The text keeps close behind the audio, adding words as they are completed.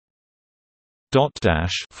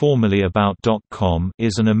Formerly About.com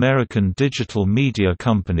is an American digital media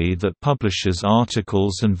company that publishes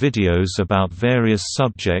articles and videos about various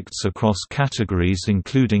subjects across categories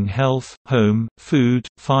including health, home, food,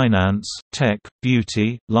 finance, tech,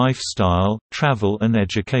 beauty, lifestyle, travel and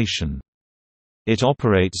education. It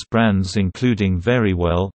operates brands including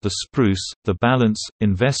Verywell, The Spruce, The Balance,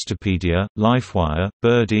 Investopedia, LifeWire,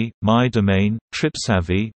 Birdie, MyDomain,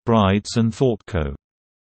 TripSavvy, Brides and ThoughtCo.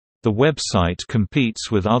 The website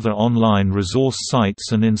competes with other online resource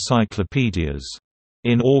sites and encyclopedias.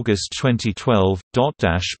 In August 2012,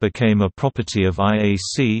 Dotdash became a property of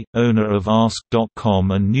IAC, owner of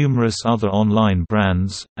Ask.com and numerous other online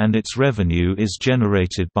brands, and its revenue is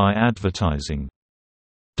generated by advertising.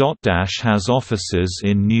 Dotdash has offices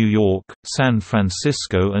in New York, San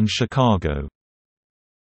Francisco and Chicago.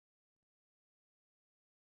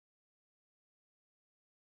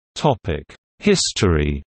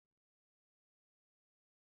 History.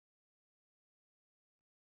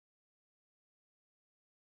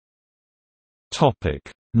 Topic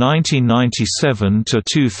 1997 to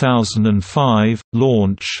 2005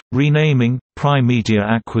 launch, renaming, Primedia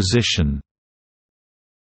acquisition.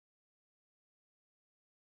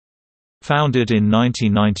 Founded in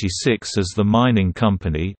 1996 as the mining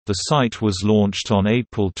company, the site was launched on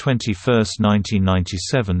April 21,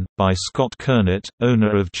 1997, by Scott Kernett,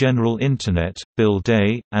 owner of General Internet, Bill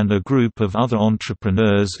Day, and a group of other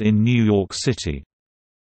entrepreneurs in New York City.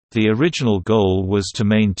 The original goal was to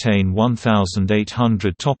maintain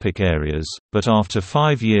 1,800 topic areas, but after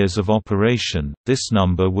 5 years of operation, this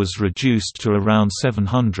number was reduced to around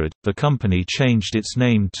 700. The company changed its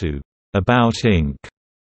name to About Inc.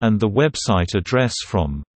 and the website address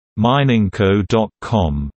from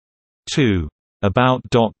miningco.com to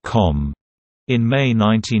about.com in May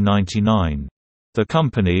 1999. The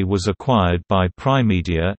company was acquired by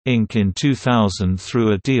Primedia, Inc. in 2000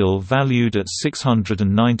 through a deal valued at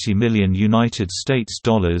 $690 million,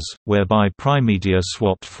 whereby Primedia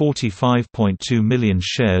swapped 45.2 million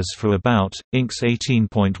shares for About, Inc.'s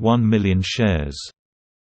 18.1 million shares.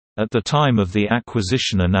 At the time of the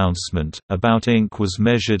acquisition announcement, About Inc. was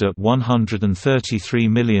measured at $133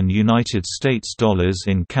 million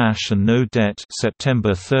in cash and no debt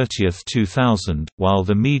September 30, 2000, while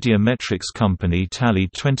the Media Metrics company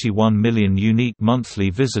tallied 21 million unique monthly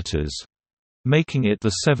visitors, making it the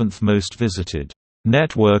seventh most visited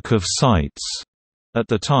network of sites at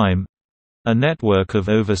the time. A network of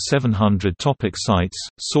over 700 topic sites,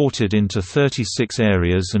 sorted into 36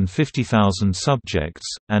 areas and 50,000 subjects,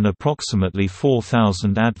 and approximately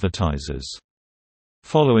 4,000 advertisers.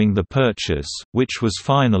 Following the purchase, which was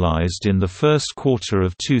finalized in the first quarter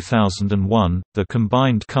of 2001, the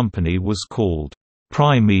combined company was called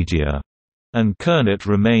Primedia, and Kernett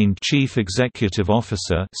remained Chief Executive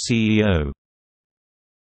Officer (CEO).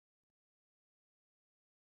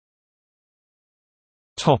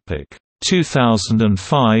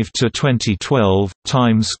 2005 to 2012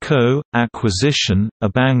 Times Co. acquisition,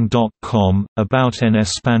 abang.com, About en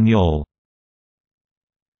Español.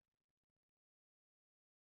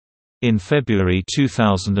 In February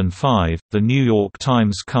 2005, the New York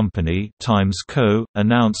Times Company, Times Co.,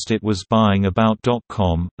 announced it was buying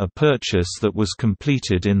About.com, a purchase that was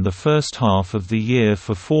completed in the first half of the year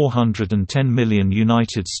for $410 million.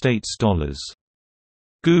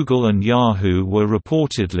 Google and Yahoo were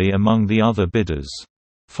reportedly among the other bidders.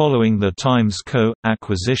 Following the Times Co.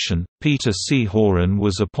 acquisition, Peter C. Horan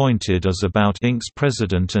was appointed as About Inc.'s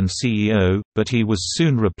president and CEO, but he was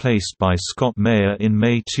soon replaced by Scott Mayer in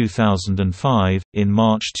May 2005. In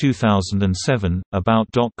March 2007,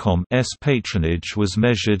 About.com's patronage was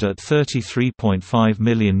measured at 33.5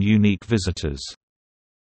 million unique visitors.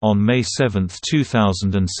 On May 7,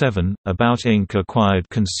 2007, About Inc. acquired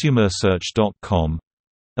ConsumerSearch.com,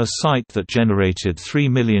 a site that generated 3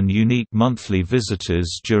 million unique monthly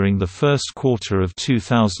visitors during the first quarter of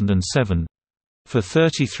 2007, for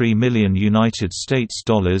 $33 million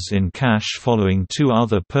in cash following two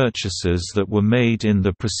other purchases that were made in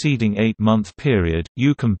the preceding 8-month period,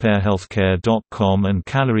 YouCompareHealthcare.com and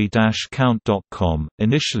Calorie-Count.com.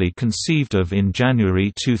 Initially conceived of in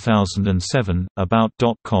January 2007,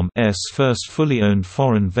 About.com's first fully owned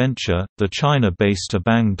foreign venture, the China-based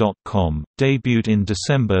abang.com, debuted in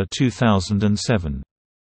December 2007.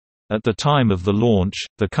 At the time of the launch,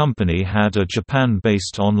 the company had a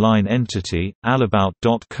Japan-based online entity,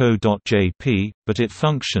 allabout.co.jp, but it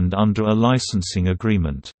functioned under a licensing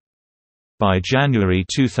agreement. By January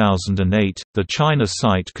 2008, the China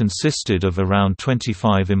site consisted of around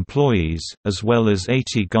 25 employees, as well as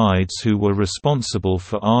 80 guides who were responsible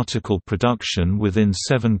for article production within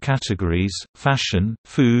 7 categories: fashion,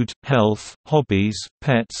 food, health, hobbies,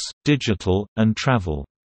 pets, digital, and travel.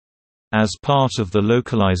 As part of the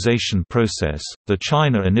localization process, the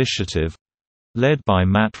China Initiative, led by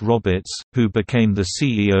Matt Roberts, who became the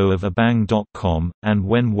CEO of abang.com, and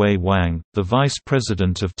Wenwei Wang, the Vice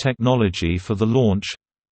President of Technology for the launch,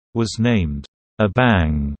 was named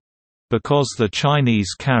Abang because the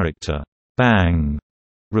Chinese character bang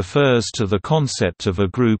refers to the concept of a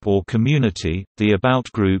group or community. The About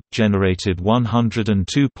Group generated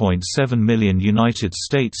 $102.7 million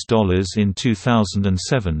in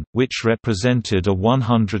 2007, which represented a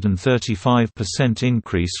 135%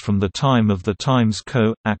 increase from the time of the Times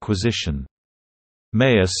Co. acquisition.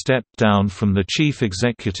 Mayer stepped down from the chief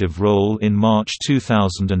executive role in March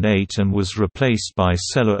 2008 and was replaced by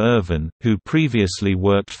Sela Irvin, who previously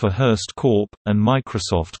worked for Hearst Corp. And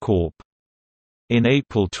Microsoft Corp. In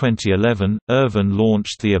April 2011, Irvin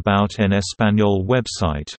launched the About en Español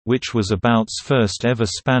website, which was About's first ever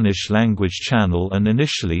Spanish-language channel and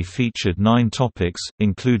initially featured 9 topics,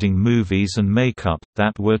 including movies and makeup,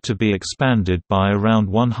 that were to be expanded by around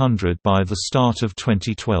 100 by the start of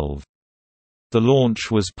 2012. The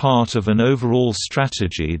launch was part of an overall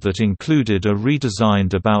strategy that included a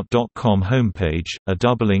redesigned About.com homepage, a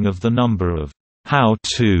doubling of the number of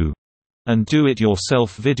how-to and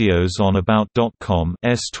do-it-yourself videos on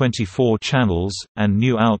About.com's 24 channels, and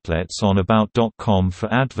new outlets on About.com for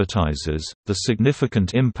advertisers. The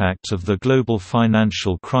significant impact of the global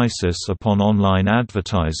financial crisis upon online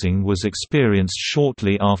advertising was experienced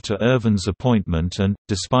shortly after Irvin's appointment, and,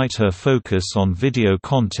 despite her focus on video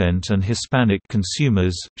content and Hispanic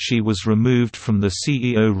consumers, she was removed from the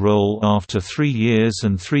CEO role after 3 years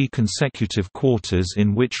and 3 consecutive quarters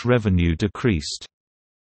in which revenue decreased.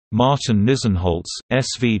 Martin Nisenholtz,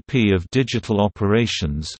 SVP of Digital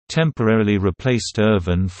Operations, temporarily replaced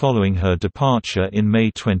Irvin following her departure in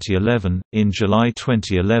May 2011. In July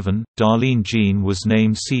 2011, Darlene Jean was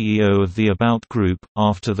named CEO of the About Group,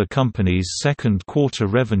 after the company's second quarter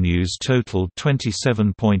revenues totaled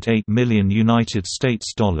 $27.8 million.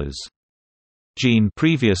 Jean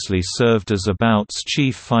previously served as About's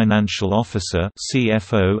Chief Financial Officer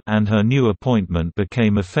 (CFO), and her new appointment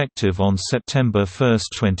became effective on September 1,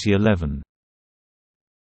 2011.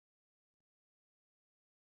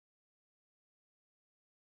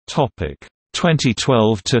 Topic: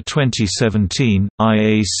 2012 to 2017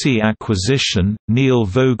 IAC acquisition, Neil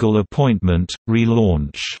Vogel appointment,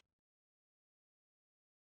 relaunch.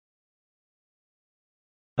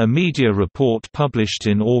 A media report published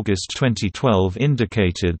in August 2012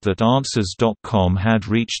 indicated that Answers.com had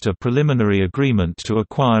reached a preliminary agreement to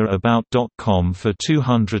acquire About.com for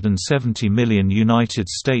 $270 million.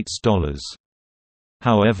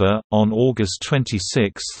 However, on August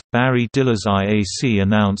 26, Barry Diller's IAC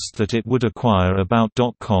announced that it would acquire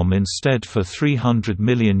About.com instead for $300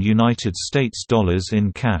 million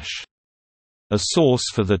in cash. A source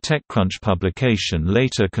for the TechCrunch publication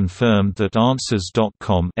later confirmed that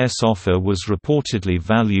Answers.com's offer was reportedly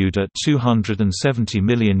valued at $270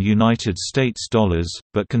 million,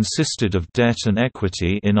 but consisted of debt and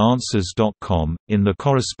equity in Answers.com. In the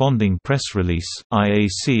corresponding press release,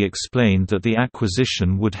 IAC explained that the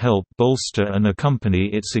acquisition would help bolster and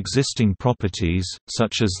accompany its existing properties,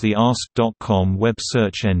 such as the Ask.com web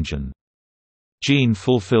search engine. Jean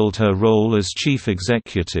fulfilled her role as chief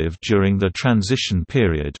executive during the transition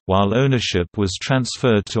period, while ownership was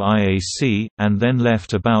transferred to IAC, and then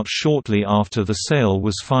left About shortly after the sale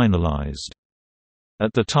was finalized.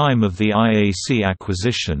 At the time of the IAC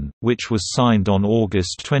acquisition, which was signed on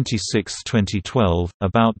August 26, 2012,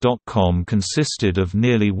 About.com consisted of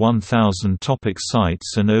nearly 1,000 topic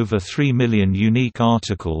sites and over 3 million unique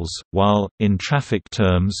articles, while, in traffic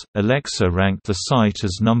terms, Alexa ranked the site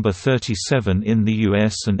as number 37 in the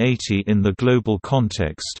US and 80 in the global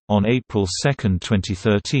context. On April 2,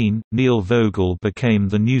 2013, Neil Vogel became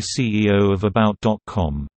the new CEO of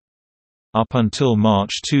About.com. Up until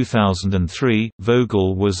March 2003,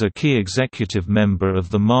 Vogel was a key executive member of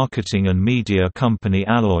the marketing and media company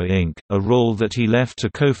Alloy Inc., a role that he left to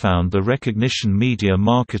co-found the Recognition media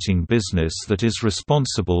marketing business that is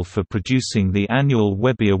responsible for producing the annual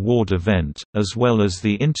Webby Award event, as well as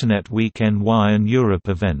the Internet Week NY and Europe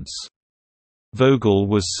events. Vogel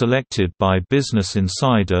was selected by Business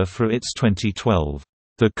Insider for its 2012,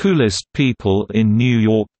 "The Coolest People in New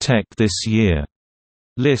York Tech This Year"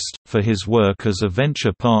 list, for his work as a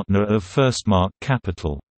venture partner of FirstMark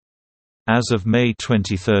Capital. As of May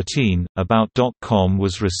 2013, About.com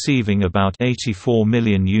was receiving about 84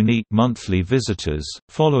 million unique monthly visitors.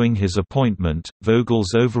 Following his appointment,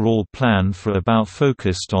 Vogel's overall plan for About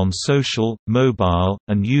focused on social, mobile,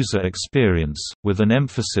 and user experience, with an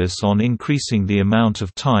emphasis on increasing the amount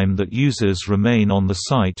of time that users remain on the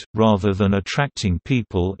site, rather than attracting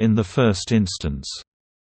people in the first instance.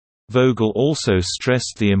 Vogel also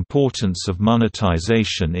stressed the importance of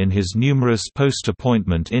monetization in his numerous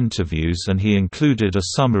post-appointment interviews, and he included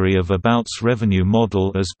a summary of About's revenue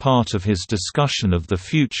model as part of his discussion of the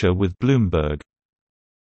future with Bloomberg.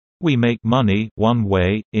 "We make money one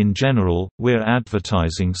way, in general, we're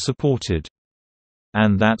advertising supported.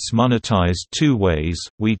 And that's monetized two ways,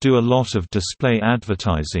 we do a lot of display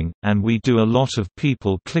advertising, and we do a lot of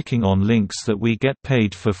people clicking on links that we get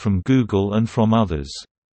paid for from Google and from others.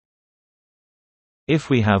 If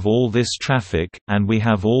we have all this traffic, and we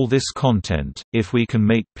have all this content, if we can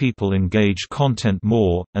make people engage content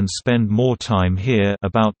more, and spend more time here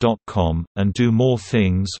About.com, and do more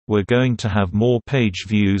things, we're going to have more page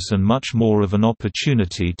views and much more of an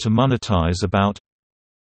opportunity to monetize About."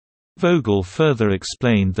 Vogel further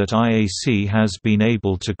explained that IAC has been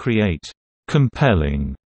able to create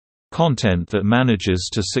compelling content that manages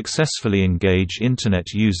to successfully engage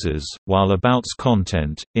Internet users, while About's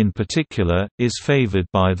content, in particular, is favored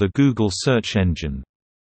by the Google search engine.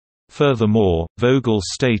 Furthermore, Vogel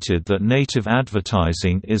stated that native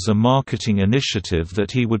advertising is a marketing initiative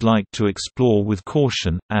that he would like to explore with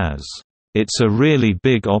caution, as it's a really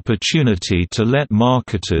big opportunity to let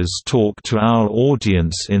marketers talk to our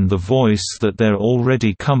audience in the voice that they're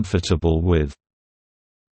already comfortable with.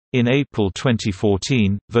 In April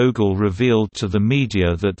 2014, Vogel revealed to the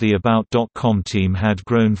media that the About.com team had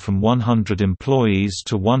grown from 100 employees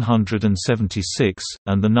to 176,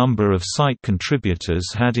 and the number of site contributors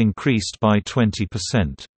had increased by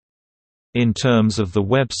 20%. In terms of the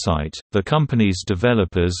website, the company's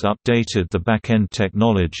developers updated the back-end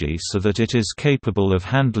technology so that it is capable of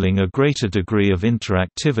handling a greater degree of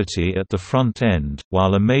interactivity at the front end,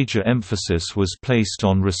 while a major emphasis was placed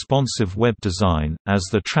on responsive web design, as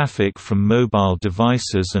the traffic from mobile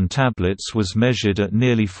devices and tablets was measured at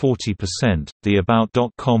nearly 40%. The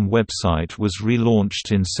About.com website was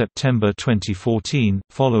relaunched in September 2014,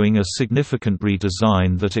 following a significant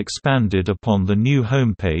redesign that expanded upon the new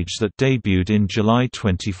homepage that debuted in July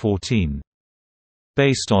 2014.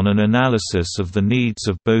 Based on an analysis of the needs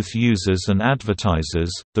of both users and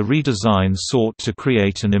advertisers, the redesign sought to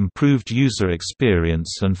create an improved user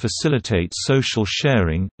experience and facilitate social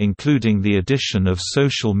sharing, including the addition of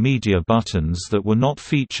social media buttons that were not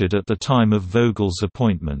featured at the time of Vogel's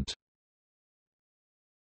appointment.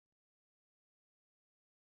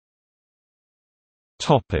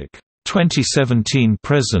 Topic: 2017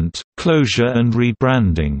 present, closure and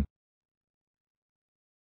rebranding.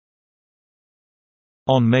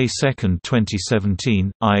 On May 2,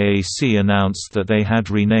 2017, IAC announced that they had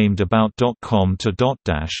renamed About.com to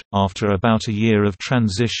Dotdash, after about a year of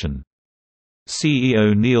transition.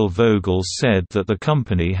 CEO Neil Vogel said that the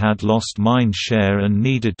company had lost mind share and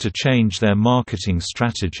needed to change their marketing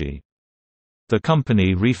strategy. The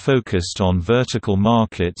company refocused on vertical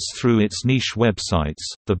markets through its niche websites,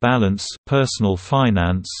 The Balance, Personal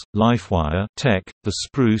Finance, LifeWire, Tech, The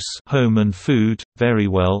Spruce, Home and Food,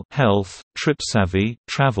 Verywell, Health, TripSavvy,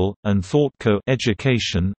 Travel, and ThoughtCo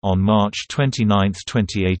Education. On March 29,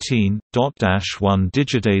 2018, Dotdash won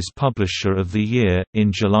Digiday's Publisher of the Year.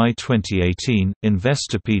 In July 2018,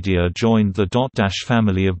 Investopedia joined the Dotdash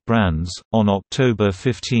family of brands. On October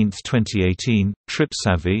 15, 2018,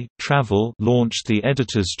 TripSavvy, Travel launched the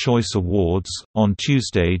Editor's Choice Awards. On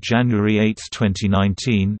Tuesday, January 8,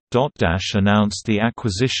 2019, Dotdash announced the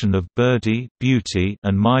acquisition of Birdie, Beauty,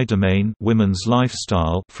 and MyDomain, Women's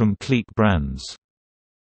Lifestyle, from Clique Brands.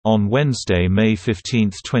 On Wednesday, May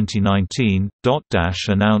 15, 2019, Dotdash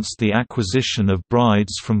announced the acquisition of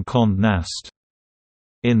Brides from Condé Nast.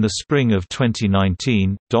 In the spring of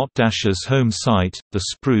 2019, Dotdash's home site, The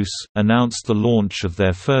Spruce, announced the launch of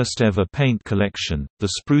their first-ever paint collection, The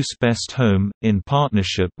Spruce Best Home, in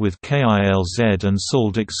partnership with KILZ and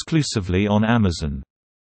sold exclusively on Amazon.